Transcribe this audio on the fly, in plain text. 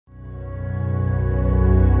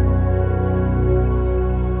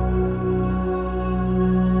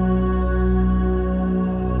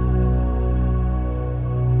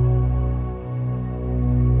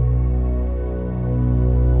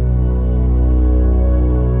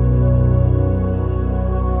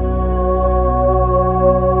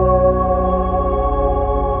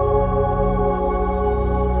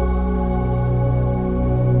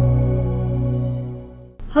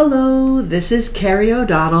This is Carrie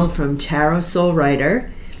O'Donnell from Tarot Soul Writer,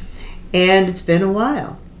 and it's been a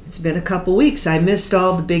while. It's been a couple weeks. I missed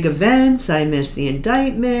all the big events. I missed the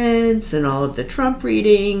indictments and all of the Trump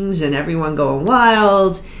readings and everyone going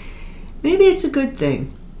wild. Maybe it's a good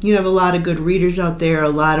thing. You have a lot of good readers out there, a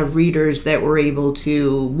lot of readers that were able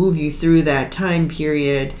to move you through that time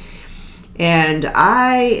period. And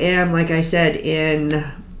I am, like I said, in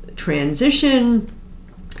transition,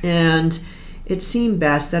 and it seemed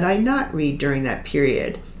best that I not read during that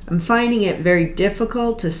period. I'm finding it very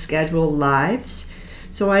difficult to schedule lives,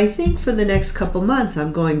 so I think for the next couple months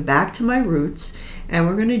I'm going back to my roots, and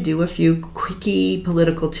we're going to do a few quickie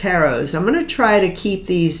political tarots. I'm going to try to keep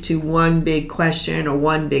these to one big question or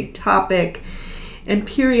one big topic, and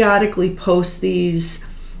periodically post these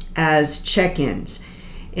as check-ins.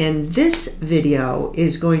 And this video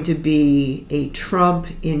is going to be a Trump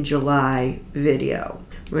in July video.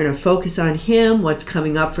 We're going to focus on him, what's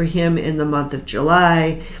coming up for him in the month of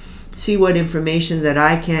July, see what information that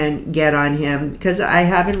I can get on him, because I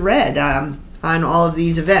haven't read on all of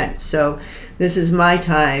these events. So this is my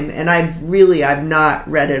time, and I've not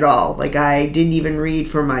read at all. Like, I didn't even read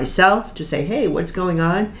for myself to say, hey, what's going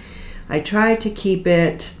on? I tried to keep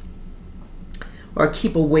it, or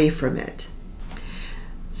keep away from it.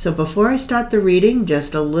 So before I start the reading,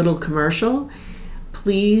 just a little commercial.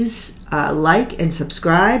 Please like and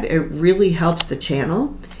subscribe. It really helps the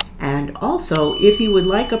channel. And also, if you would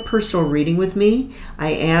like a personal reading with me, I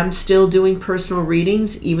am still doing personal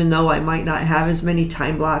readings, even though I might not have as many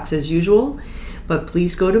time blocks as usual. But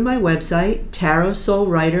please go to my website,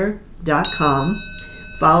 tarotsoulwriter.com.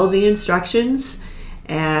 Follow the instructions.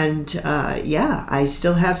 And yeah, I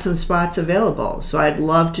still have some spots available. So I'd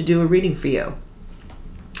love to do a reading for you.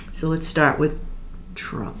 So let's start with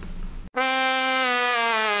Trump.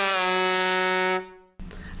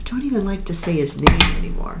 I don't even like to say his name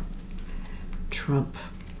anymore. Trump.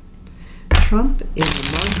 Trump in the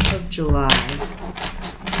month of July.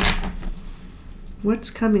 What's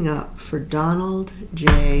coming up for Donald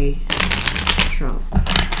J. Trump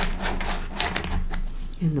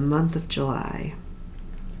in the month of July?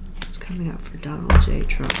 What's coming up for Donald J.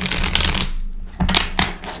 Trump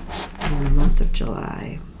in the month of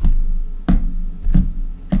July?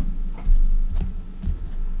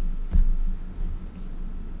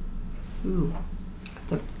 Ooh,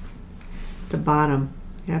 at the bottom,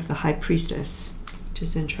 you have the High Priestess, which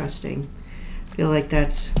is interesting. I feel like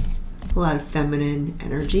that's a lot of feminine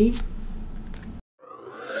energy.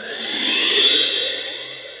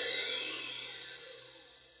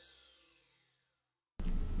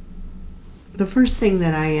 The first thing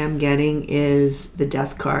that I am getting is the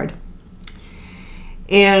Death card.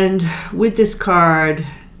 And with this card,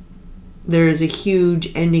 there is a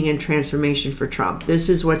huge ending and transformation for Trump. This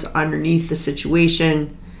is what's underneath the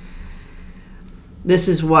situation. This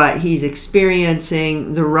is what he's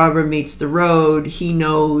experiencing. The rubber meets the road. He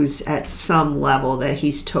knows at some level that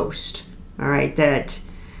he's toast. All right, that,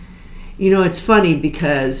 you know, it's funny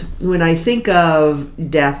because when I think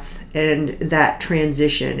of death and that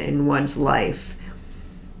transition in one's life,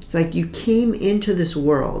 it's like you came into this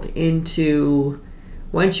world,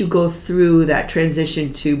 once you go through that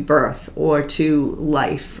transition to birth or to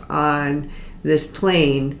life on this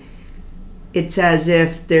plane, it's as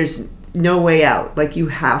if there's no way out. Like, you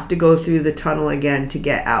have to go through the tunnel again to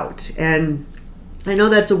get out. And I know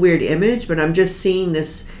that's a weird image, but I'm just seeing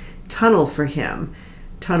this tunnel for him.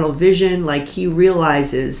 Tunnel vision, like he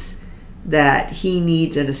realizes that he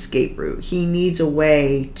needs an escape route. He needs a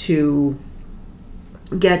way to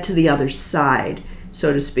get to the other side,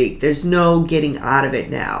 so to speak. There's no getting out of it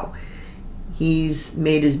now. He's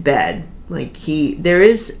made his bed. Like,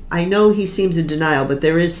 I know he seems in denial, but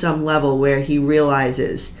there is some level where he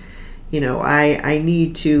realizes, you know, I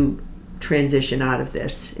need to transition out of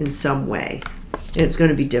this in some way. And it's going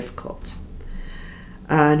to be difficult.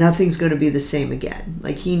 Nothing's going to be the same again.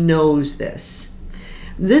 Like, he knows this.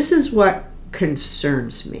 This is what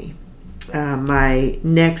concerns me. My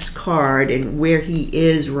next card and where he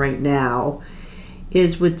is right now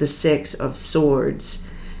is with the Six of Swords,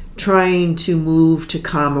 trying to move to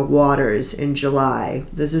calmer waters in July.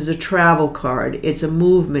 This is a travel card. It's a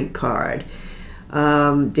movement card.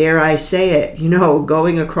 Dare I say it, you know,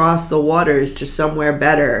 going across the waters to somewhere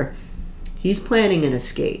better. He's planning an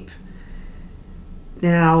escape.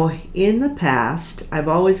 Now, in the past, I've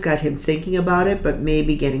always got him thinking about it, but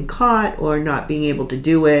maybe getting caught or not being able to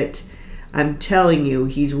do it. I'm telling you,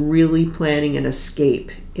 he's really planning an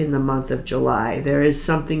escape in the month of July. There is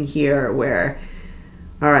something here where,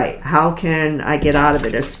 all right, how can I get out of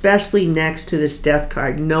it? Especially next to this Death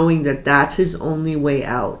card, knowing that that's his only way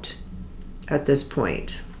out at this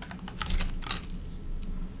point.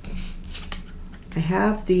 I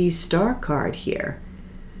have the Star card here.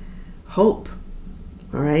 Hope.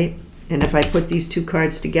 All right. And if I put these two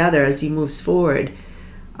cards together as he moves forward,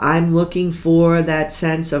 I'm looking for that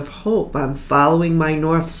sense of hope. I'm following my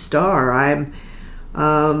North Star.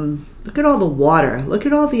 Look at all the water. Look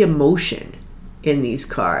at all the emotion in these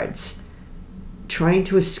cards. Trying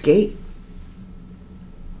to escape.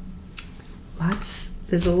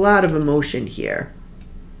 There's a lot of emotion here.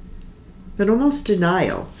 But almost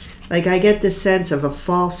denial. Like I get this sense of a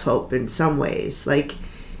false hope in some ways. Like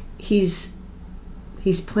he's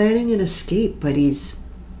planning an escape, but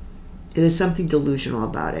there's something delusional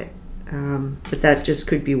about it. But that just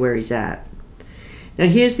could be where he's at. Now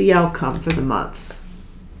here's the outcome for the month.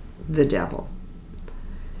 The Devil.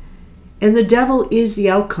 And the Devil is the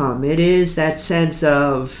outcome. It is that sense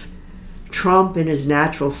of Trump in his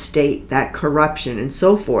natural state, that corruption and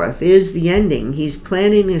so forth is the ending. He's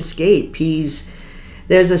planning an escape.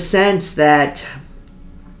 There's a sense that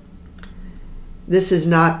this has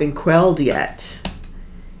not been quelled yet.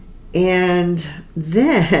 And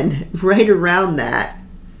then right around that,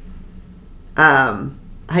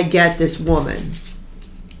 I get this woman.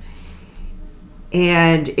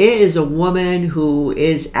 And it is a woman who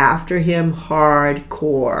is after him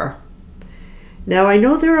hardcore. Now, I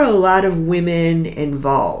know there are a lot of women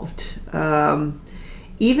involved.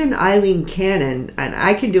 Even Eileen Cannon, and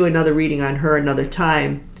I can do another reading on her another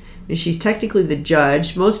time. She's technically the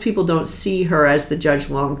judge. Most people don't see her as the judge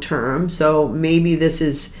long term, so maybe this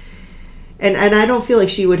is... And I don't feel like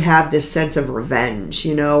she would have this sense of revenge,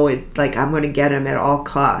 you know, like I'm going to get him at all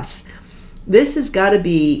costs. This has got to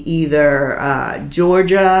be either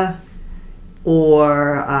Georgia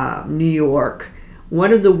or New York.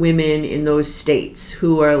 One of the women in those states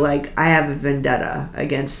who are like, I have a vendetta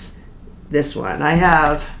against this one.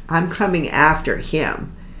 I'm coming after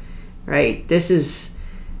him, right? This is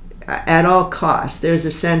at all costs. There's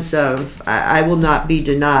a sense of I will not be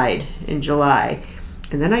denied in July.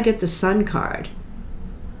 And then I get the Sun card.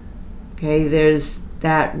 Okay, there's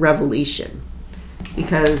that revelation.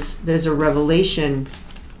 Because there's a revelation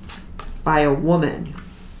by a woman,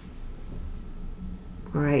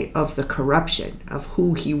 right, of the corruption, of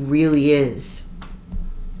who he really is.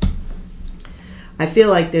 I feel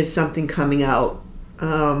like there's something coming out.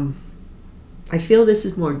 I feel this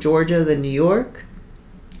is more Georgia than New York.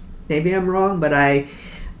 Maybe I'm wrong, but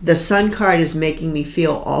the Sun card is making me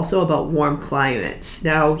feel also about warm climates.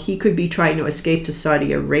 Now, he could be trying to escape to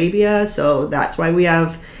Saudi Arabia, so that's why we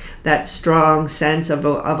have that strong sense of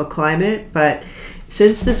a climate. But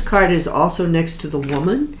since this card is also next to the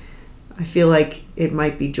woman, I feel like it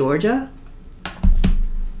might be Georgia.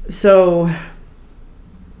 So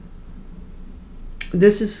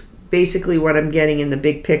this is basically what I'm getting in the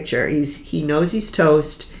big picture. He knows he's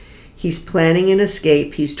toast. He's planning an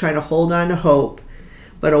escape. He's trying to hold on to hope.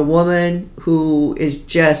 But a woman who is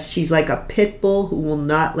she's like a pit bull who will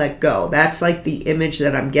not let go. That's like the image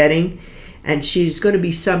that I'm getting. And she's going to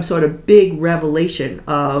be some sort of big revelation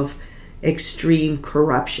of extreme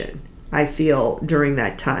corruption, I feel, during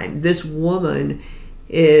that time. This woman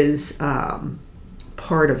is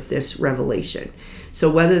part of this revelation. So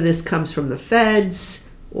whether this comes from the feds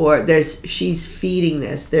or she's feeding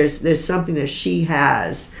this, there's something that she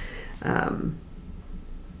has that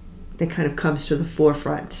kind of comes to the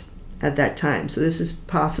forefront at that time. So this is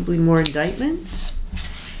possibly more indictments.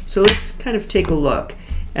 So let's kind of take a look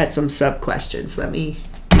at some sub-questions. Let me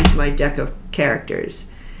use my deck of characters.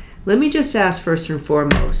 Let me just ask first and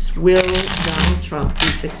foremost, will Donald Trump be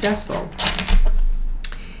successful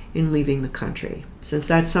in leaving the country? Since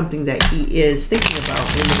that's something that he is thinking about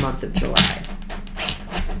in the month of July.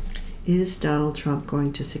 Is Donald Trump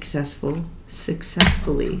going to successfully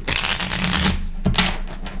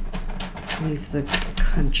leave the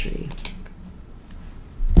country?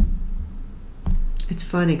 It's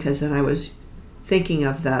funny because then I was thinking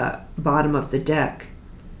of the bottom of the deck.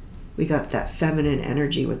 We got that feminine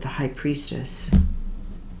energy with the High Priestess.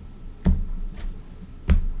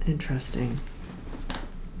 Interesting.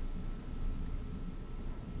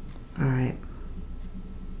 All right.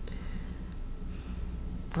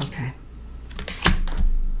 Okay.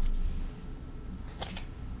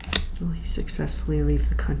 Will he successfully leave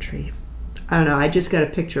the country? I don't know. I just got a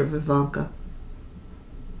picture of Ivanka.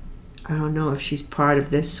 I don't know if she's part of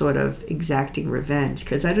this sort of exacting revenge,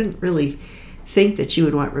 because I didn't really think that she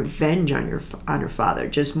would want revenge on her father.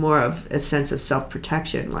 Just more of a sense of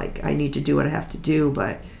self-protection. Like, I need to do what I have to do,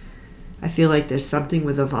 but I feel like there's something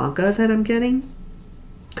with Ivanka that I'm getting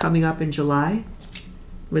coming up in July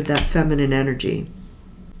with that feminine energy.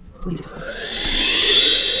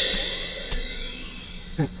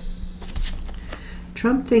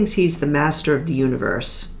 Trump thinks he's the master of the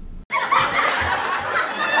universe.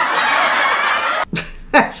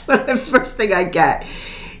 That's what the first thing I get.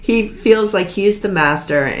 He feels like he is the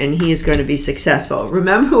master and he is going to be successful.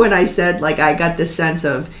 Remember when I said, like, I got this sense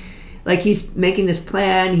of, like, he's making this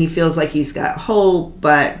plan, he feels like he's got hope,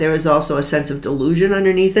 but there is also a sense of delusion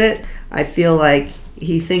underneath it. I feel like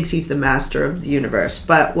he thinks he's the master of the universe,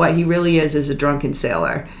 but what he really is a drunken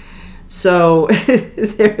sailor. So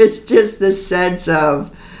there is just this sense of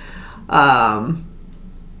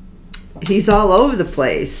he's all over the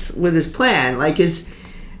place with his plan, like his.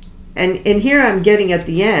 And here I'm getting at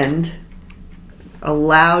the end a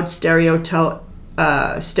loud stereo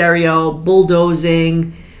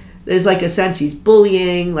bulldozing. There's like a sense he's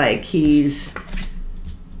bullying, like he's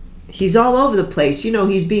all over the place. You know,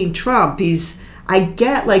 he's being Trump. I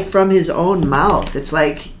get, like, from his own mouth, it's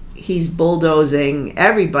like he's bulldozing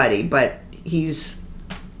everybody, but he's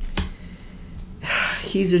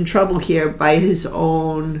in trouble here by his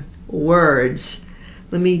own words.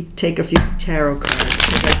 Let me take a few tarot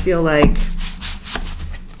cards. I feel like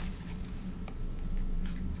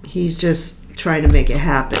he's just trying to make it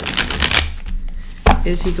happen.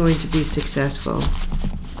 Is he going to be successful?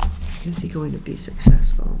 Is he going to be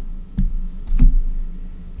successful?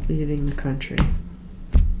 Leaving the country.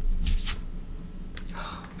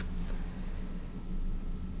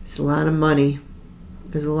 There's a lot of money.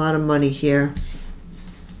 There's a lot of money here.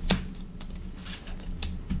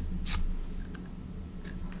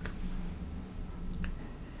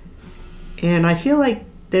 And I feel like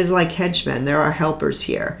there's like henchmen. There are helpers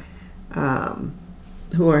here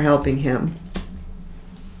who are helping him.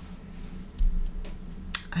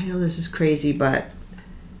 I know this is crazy, but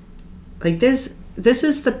like this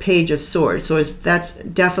is the Page of Swords. So that's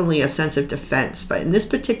definitely a sense of defense. But in this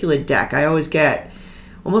particular deck, I always get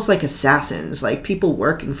almost like assassins, like people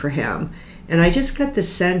working for him. And I just got the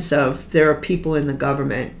sense of there are people in the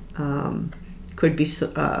government, could be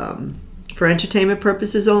for entertainment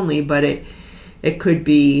purposes only, but it could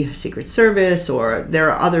be Secret Service, or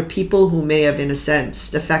there are other people who may have, in a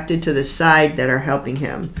sense, defected to the side that are helping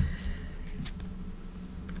him.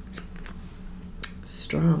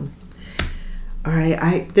 Strong. All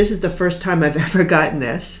right, this is the first time I've ever gotten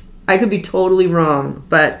this. I could be totally wrong,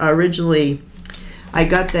 but originally I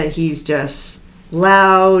got that he's just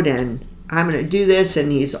loud and I'm going to do this, and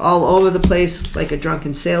he's all over the place like a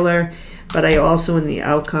drunken sailor. But I also, in the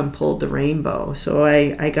outcome, pulled the rainbow. So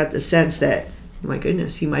I got the sense that, oh my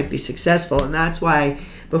goodness, he might be successful. And that's why,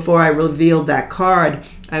 before I revealed that card,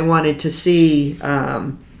 I wanted to see,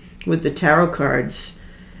 with the tarot cards,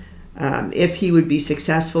 if he would be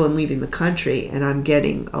successful in leaving the country. And I'm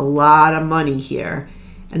getting a lot of money here.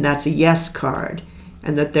 And that's a yes card.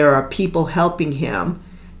 And that there are people helping him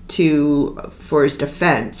for his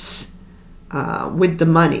defense with the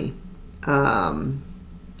money.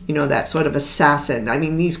 You know, that sort of assassin. I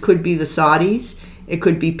mean, these could be the Saudis. It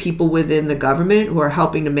could be people within the government who are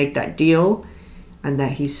helping to make that deal, and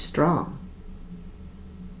that he's strong.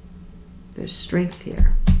 There's strength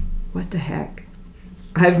here. What the heck?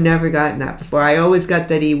 I've never gotten that before. I always got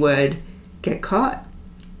that he would get caught.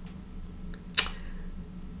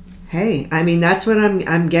 Hey, I mean, that's what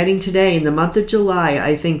I'm getting today. In the month of July,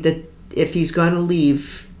 I think that if he's going to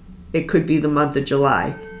leave, it could be the month of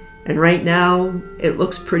July. And right now, it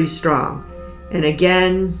looks pretty strong. And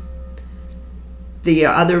again, the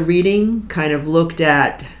other reading kind of looked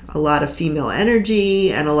at a lot of female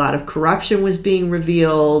energy, and a lot of corruption was being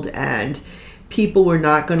revealed, and people were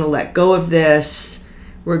not going to let go of this.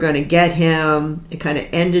 We're going to get him. It kind of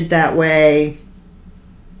ended that way.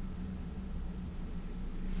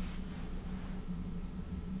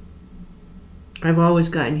 I've always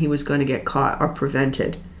gotten he was going to get caught or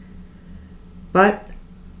prevented. But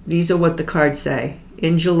these are what the cards say.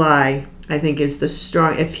 In July, I think is the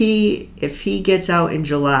strong. If he gets out in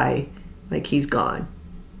July, like, he's gone.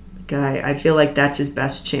 Like, I feel like that's his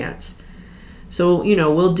best chance. So, you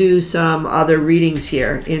know, we'll do some other readings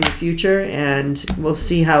here in the future, and we'll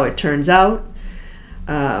see how it turns out.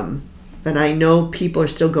 But I know people are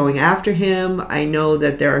still going after him. I know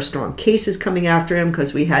that there are strong cases coming after him,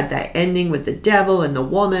 because we had that ending with the devil and the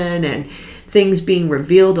woman and things being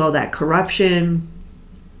revealed, all that corruption.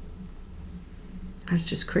 That's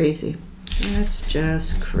just crazy. That's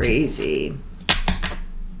just crazy.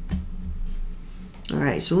 All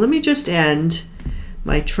right, so let me just end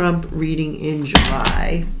my Trump reading in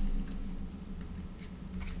July.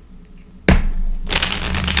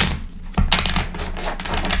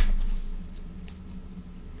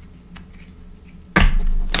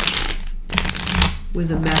 With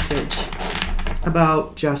a message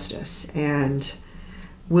about justice, and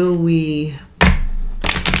will we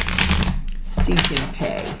see him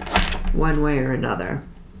pay one way or another?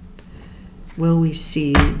 Will we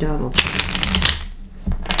see Donald Trump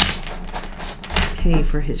pay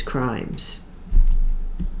for his crimes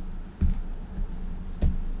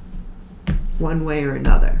one way or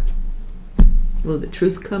another? Will the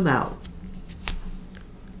truth come out?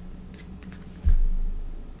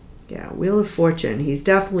 Yeah, Wheel of Fortune. He's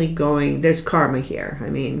definitely going, there's karma here. I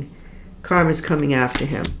mean, karma's coming after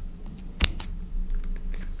him.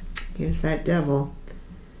 Here's that devil.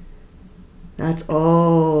 That's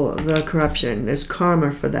all the corruption. There's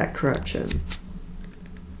karma for that corruption.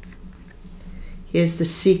 Here's the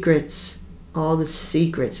secrets, all the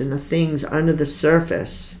secrets and the things under the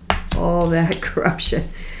surface. All that corruption.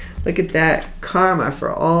 Look at that karma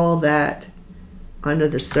for all that under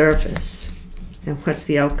the surface. And what's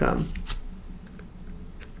the outcome?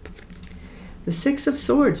 The Six of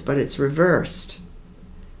Swords, but it's reversed.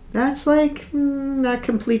 That's like not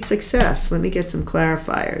complete success. Let me get some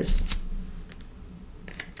clarifiers.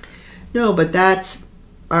 No, but that's,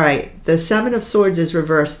 all right, the Seven of Swords is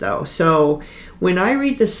reversed though. So when I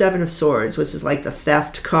read the Seven of Swords, which is like the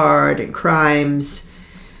theft card and crimes,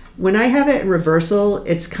 when I have it in reversal,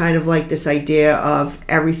 it's kind of like this idea of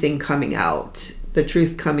everything coming out, the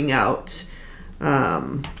truth coming out.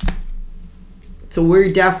 So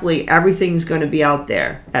we're definitely, everything's going to be out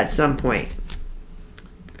there at some point.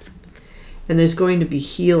 And there's going to be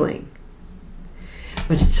healing.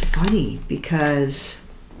 But it's funny because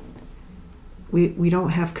we don't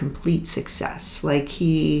have complete success. Like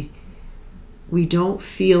we don't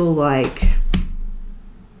feel like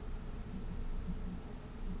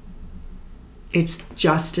it's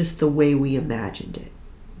justice the way we imagined it.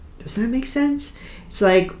 Does that make sense? It's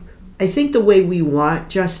like, I think the way we want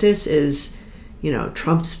justice is, you know,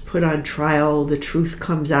 Trump's put on trial, the truth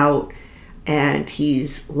comes out, and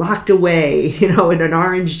he's locked away, you know, in an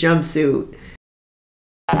orange jumpsuit.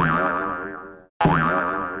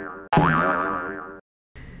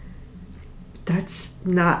 That's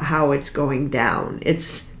not how it's going down.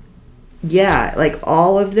 It's, yeah, like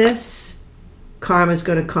all of this, karma's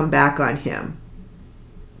going to come back on him.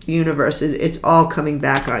 The universe is, it's all coming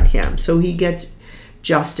back on him. So he gets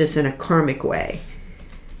justice in a karmic way.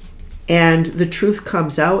 And the truth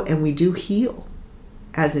comes out, and we do heal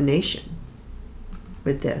as a nation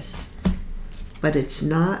with this. But it's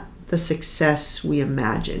not the success we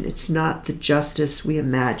imagined. It's not the justice we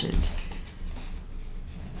imagined.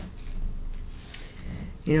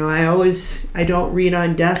 You know, I don't read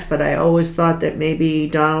on death, but I always thought that maybe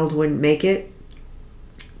Donald wouldn't make it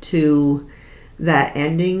to that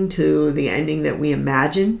ending, to the ending that we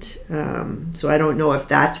imagined. So I don't know if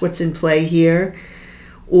that's what's in play here.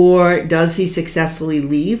 Or does he successfully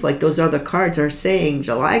leave? Like those other cards are saying,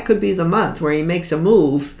 July could be the month where he makes a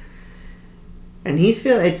move. And he's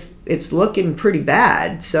feeling it's looking pretty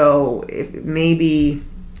bad. So if maybe,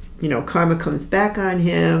 you know, karma comes back on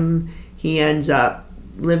him, he ends up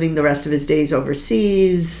living the rest of his days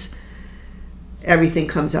overseas. Everything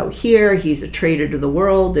comes out here. He's a traitor to the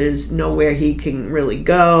world. There's nowhere he can really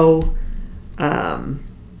go. I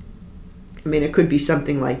mean, it could be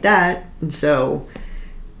something like that. And so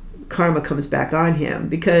karma comes back on him,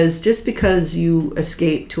 because just because you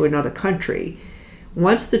escape to another country,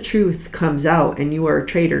 once the truth comes out and you are a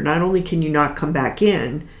traitor, not only can you not come back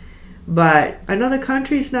in, but another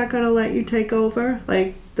country is not going to let you take over.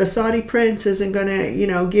 Like the Saudi prince isn't going to, you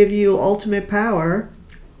know, give you ultimate power.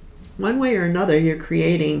 One way or another, you're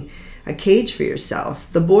creating a cage for yourself.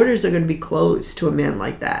 The borders are going to be closed to a man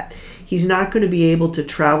like that. He's not going to be able to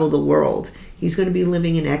travel the world. He's going to be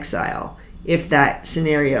living in exile if that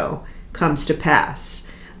scenario comes to pass.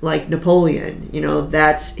 Like Napoleon, you know,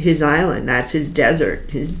 that's his island, that's his desert,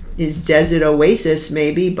 his desert oasis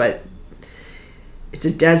maybe, but it's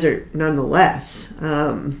a desert nonetheless.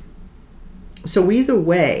 So either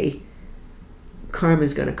way, karma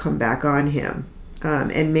is going to come back on him.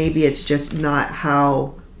 And maybe it's just not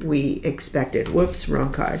how we expected. Whoops,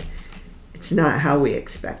 wrong card. It's not how we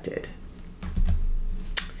expected.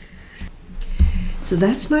 So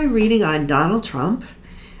that's my reading on Donald Trump.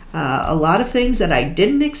 A lot of things that I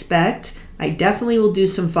didn't expect. I definitely will do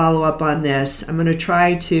some follow-up on this. I'm going to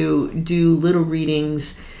try to do little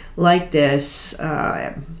readings like this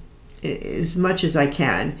as much as I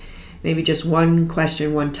can. Maybe just one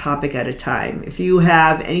question, one topic at a time. If you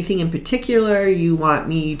have anything in particular you want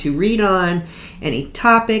me to read on, any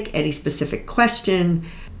topic, any specific question,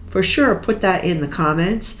 for sure put that in the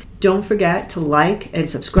comments. Don't forget to like and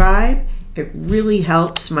subscribe. It really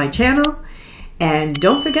helps my channel. And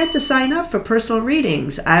don't forget to sign up for personal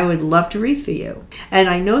readings. I would love to read for you. And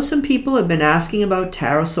I know some people have been asking about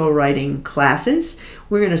tarot soul writing classes.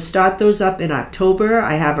 We're going to start those up in October.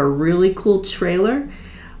 I have a really cool trailer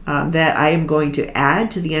that I am going to add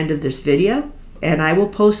to the end of this video. And I will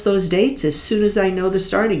post those dates as soon as I know the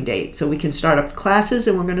starting date. So we can start up classes,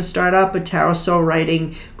 and we're going to start up a tarot soul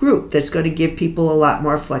writing group that's going to give people a lot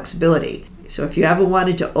more flexibility. So if you ever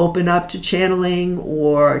wanted to open up to channeling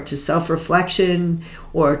or to self-reflection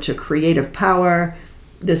or to creative power,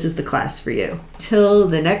 this is the class for you. Till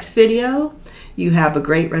the next video, you have a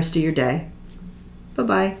great rest of your day.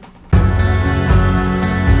 Bye-bye.